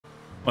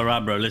All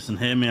right, bro. Listen,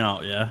 hear me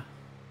out, yeah?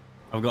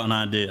 I've got an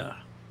idea.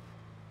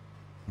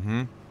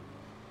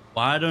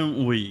 Why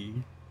don't we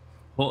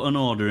put an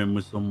order in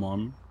with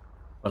someone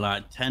for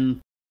like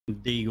 10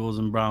 deagles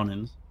and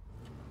brownings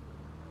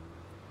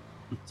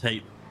and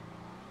take them?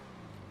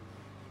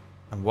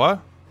 And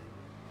what?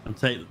 And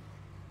take them.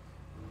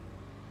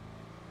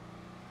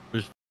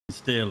 Just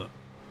steal them.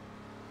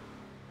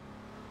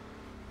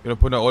 You're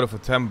gonna put an order for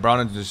 10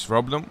 brownings and just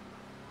rob them?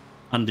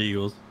 And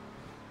deagles.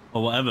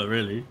 Or whatever,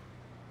 really.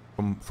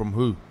 From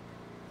who?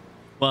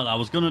 Well, I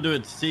was going to do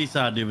it to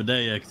Seaside the other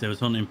day, yeah, because they was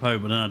hunting Poe,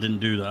 but then I didn't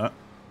do that.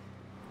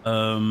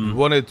 You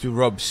wanted to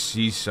rob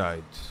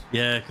Seaside.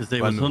 Yeah, because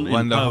they was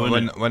hunting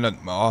Poe. When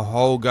our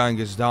whole gang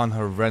is down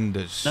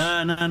horrendous.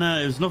 No.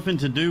 It was nothing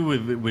to do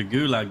with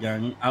Gulag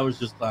gang. I was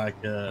just like...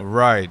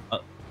 right.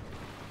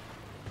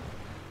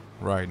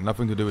 Right,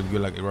 nothing to do with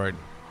Gulag, right.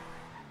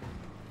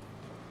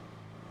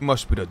 You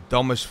must be the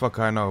dumbest fuck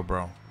I know,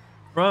 bro.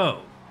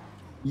 Bro,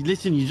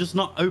 listen, you're just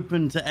not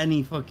open to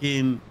any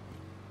fucking...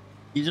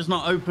 You're just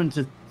not open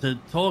to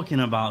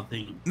talking about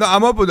things. No,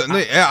 I'm open.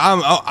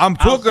 I'm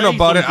talking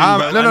about it.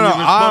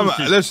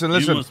 Listen.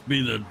 You must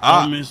be the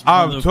dumbest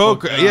I'm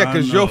talking. Yeah,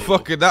 because you're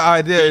fucking. That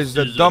idea is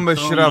the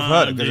dumbest shit I've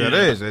heard. Because it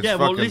is. It's yeah,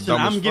 well, listen.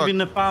 I'm giving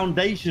the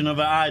foundation of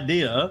an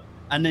idea,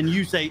 and then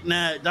you say,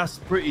 "Nah, that's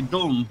pretty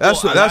dumb."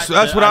 That's what I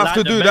have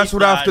to do. That's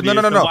what I have to. No.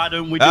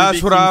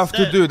 That's what I have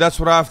to do. That's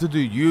what I have to do.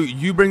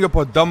 You bring up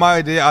a dumb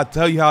idea. I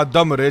tell you how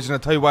dumb it is, and I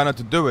tell you why not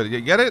to do it. You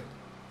get it?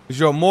 Because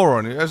you're a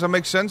moron. Does that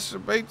make sense,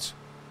 Bates?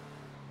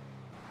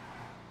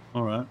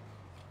 All right.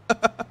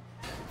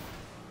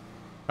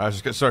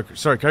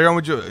 Sorry. Carry on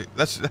with you.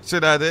 That's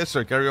it. Idea.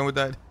 Sorry. Carry on with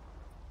that.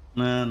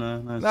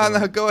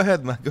 No. Go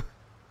ahead, man. Go.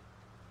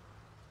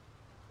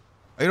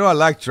 You know I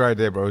liked your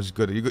idea, bro. It's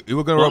good. You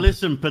were gonna. Well, rob...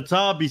 listen,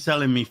 Patar be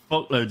selling me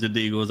fuckloads of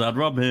deagles. I'd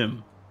rob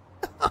him.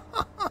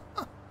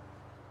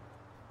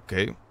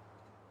 Okay.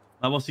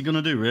 Now, what's he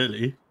gonna do,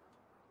 really?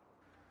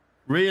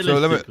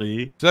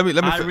 Realistically, let me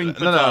I ring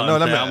Patar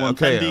I want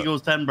 10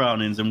 deagles, 10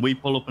 brownings, and we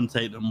pull up and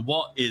take them.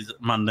 What is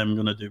Mandem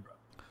gonna do, bro?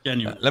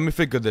 Genuinely. Let me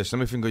think of this. Let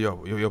me think of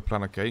your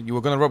plan, okay? You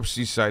were gonna rob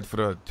Seaside for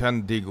the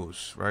 10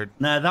 deagles, right?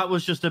 Nah, that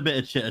was just a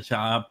bit of chitter chat.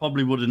 I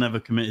probably would have never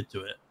committed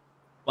to it,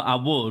 but I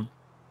would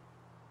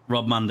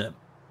rob Mandem.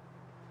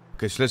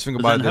 Okay, so let's think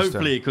about this.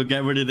 Hopefully, it could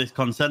get rid of this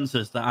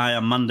consensus that I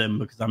am Mandem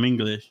because I'm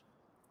English,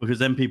 because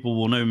then people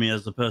will know me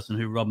as the person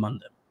who robbed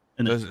Mandem.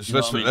 Let's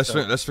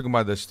think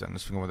about this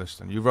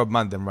then. You rob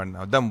Mandem right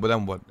now. Then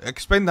what?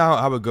 Explain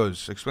how it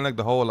goes. Explain like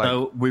the whole like.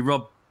 So we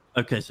rob.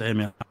 Okay, so hear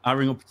me out. I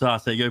ring up Patar,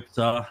 say, "Yo,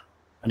 Patar,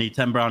 I need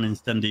 10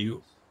 brownings, 10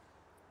 deagles."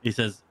 He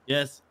says,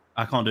 "Yes."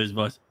 I can't do his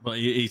voice, but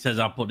he says,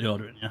 "I'll put the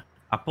order in." Yeah.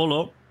 I pull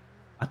up,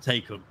 I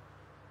take them.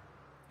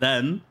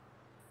 Then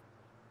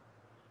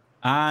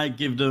I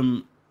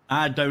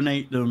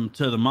donate them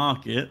to the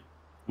market,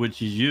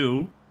 which is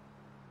you.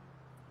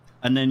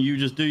 And then you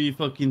just do your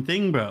fucking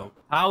thing, bro.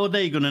 How are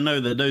they going to know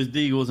that those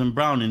deagles and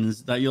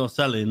brownings that you're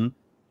selling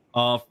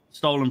are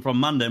stolen from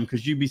Mandem?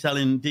 Because you be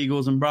selling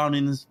deagles and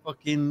brownings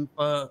fucking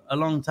for a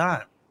long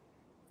time.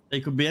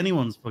 They could be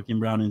anyone's fucking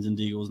brownings and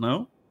deagles,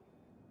 no?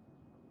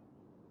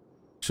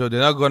 So they're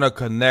not going to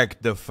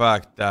connect the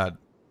fact that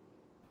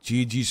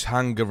Gigi's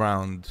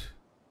hang-around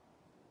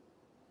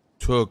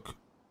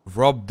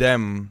robbed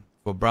them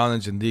for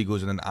brownings and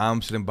deagles, and then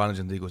I'm selling brownings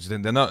and deagles.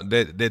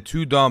 They're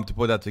too dumb to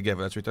put that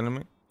together. That's what you're telling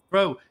me?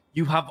 Bro,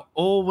 you have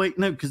always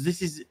because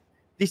this is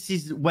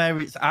where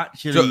it's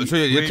actually. So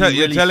you're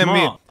telling smart.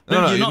 me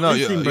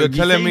you're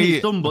telling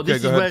me. Dumb, but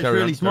this is where it's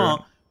really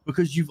smart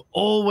because you've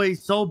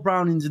always sold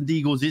brownings and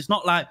deagles. It's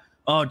not like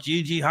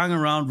GG hang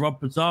around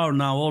Rob Patar and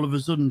now all of a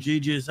sudden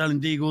GG is selling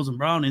deagles and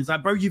brownings.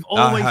 Like, bro, you've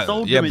always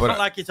sold them. It's not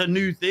like it's a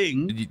new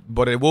thing.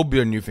 But it will be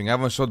a new thing. I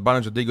haven't sold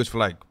brownings and deagles for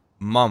like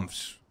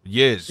months,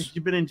 years.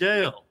 You've been in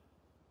jail.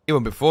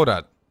 Even before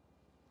that.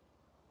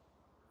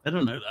 I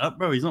don't know that,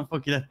 bro. He's not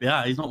fucking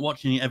FBI. He's not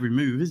watching every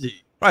move, is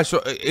he? Right.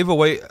 So either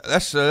way,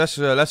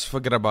 let's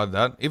forget about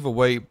that. Either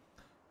way,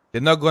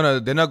 they're not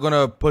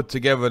gonna put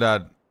together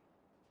that.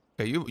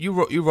 Okay,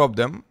 you rob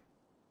them.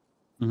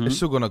 It's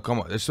still gonna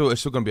come. It's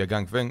still gonna be a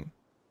gang thing.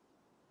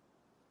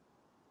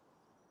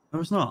 No,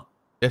 it's not.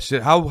 Yes.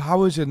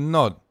 How is it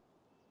not?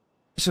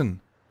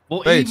 Listen.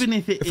 Well, even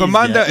if it if a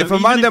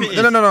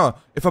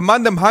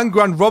Mandem hang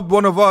around robbed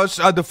one of us,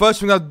 the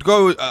first thing I'll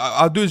do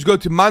is go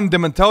to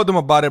Mandem and tell them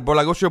about it, bro.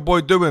 Like, what's your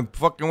boy doing?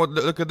 Fucking what?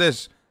 Look at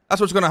this. That's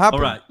what's gonna happen.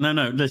 All right.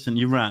 No. Listen,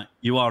 you're right.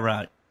 You are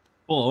right.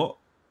 But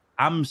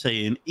I'm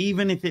saying,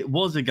 even if it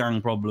was a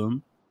gang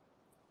problem,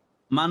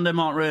 Mandem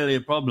aren't really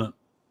a problem.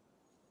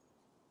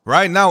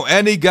 Right now,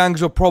 any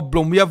gang's a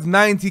problem. We have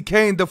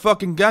 90K in the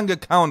fucking gang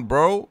account,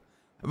 bro.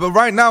 But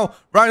right now,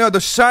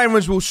 the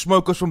sirens will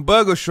smoke us from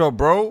Burger Shop,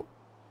 bro.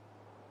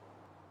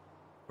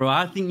 Bro,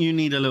 I think you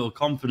need a little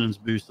confidence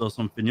boost or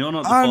something. You're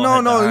not.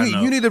 No.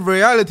 You need a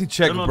reality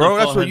check, bro.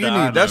 That's what you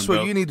need. That's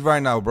what you need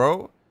right now,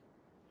 bro.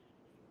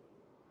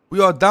 We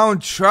are down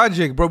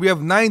tragic, bro. We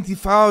have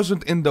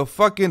 90,000 in the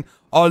fucking.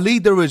 Our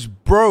leader is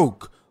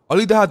broke.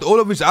 Ali had all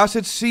of his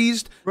assets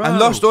seized and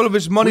lost all of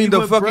his money in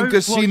the fucking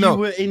casino. You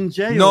were in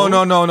jail.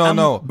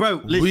 No.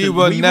 Bro, listen, we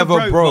were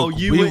never broke.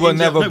 We were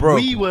never broke.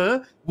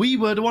 We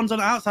were the ones on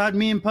the outside,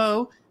 me and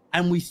Poe,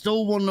 and we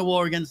still won the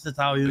war against the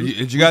Italians.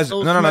 Did you guys? No.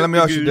 Let me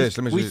ask you this.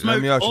 Let me ask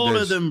you this. All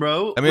of them,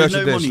 bro. Let me ask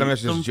you this. Let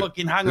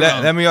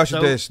me ask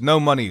you this. No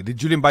money. Did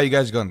Julian buy you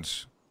guys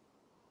guns?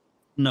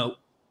 No.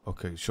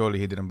 Okay, surely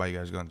he didn't buy you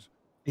guys guns.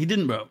 He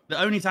didn't, bro.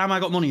 The only time I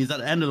got money is at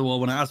the end of the war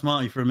when I asked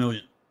Marty for $1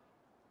 million.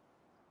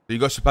 You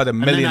got supplied $1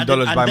 million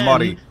by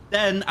Marty.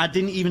 Then I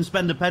didn't even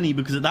spend a penny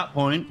because at that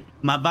point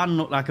my van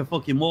looked like a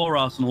fucking war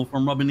arsenal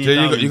from robbing the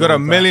Italians. You got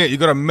 $1 million. You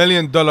got $1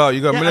 million. You got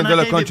 $1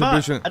 million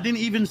contribution. I didn't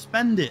even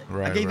spend it.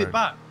 I gave it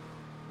back.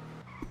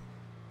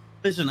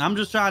 Listen, I'm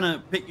just trying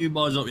to pick you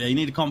boys up. Yeah, you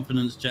need a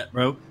confidence check,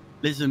 bro.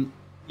 Listen,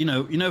 you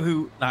know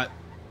who, like,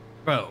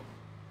 bro.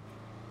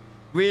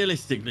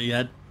 Realistically,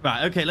 yeah.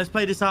 Right, okay, let's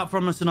play this out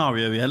from a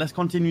scenario, yeah? Let's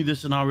continue the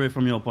scenario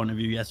from your point of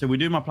view, yeah? So we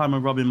do my plan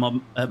with robbing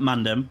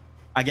Mandem.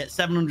 I get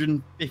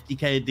 750k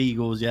of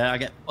deagles, yeah? I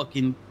get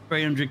fucking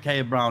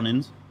 300k of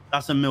brownings.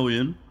 That's $1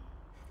 million.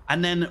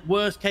 And then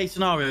worst case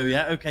scenario,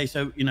 yeah? Okay,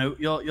 so,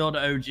 you're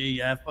the OG,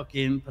 yeah?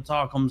 Fucking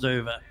Patar comes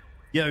over.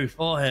 Yo,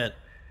 forehead.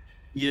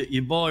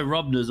 Your boy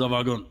robbed us of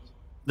our guns.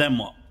 Then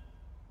what?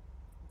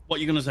 What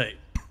you gonna say?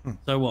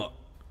 So what?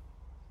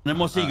 And then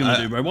what's he gonna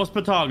do, bro? What's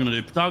Patar gonna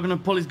do? Patar gonna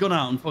pull his gun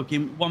out and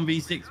fucking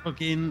 1v6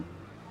 fucking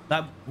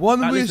that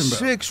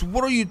 1v6?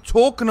 What are you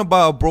talking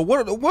about, bro?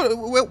 What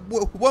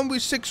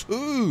 1v6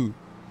 who?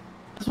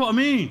 That's what I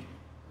mean.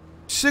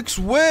 6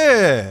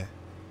 where?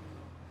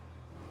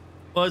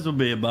 Boys will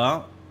be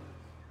about.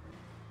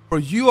 Bro,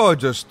 you are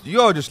just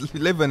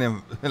living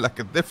in like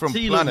a different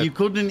planet. Look, you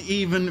couldn't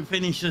even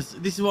finish this.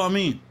 This is what I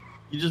mean.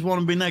 You just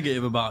want to be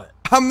negative about it.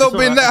 I'm not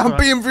being that. I'm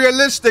being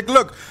realistic.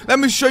 Look, let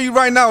me show you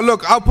right now.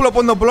 Look, I'll pull up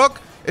on the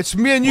block. It's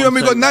me and you, and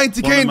we got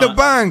 90k in the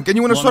bank. And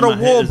you want to start a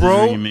war,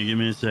 bro? Give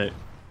me a sec.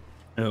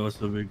 Yeah, what's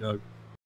the big dog?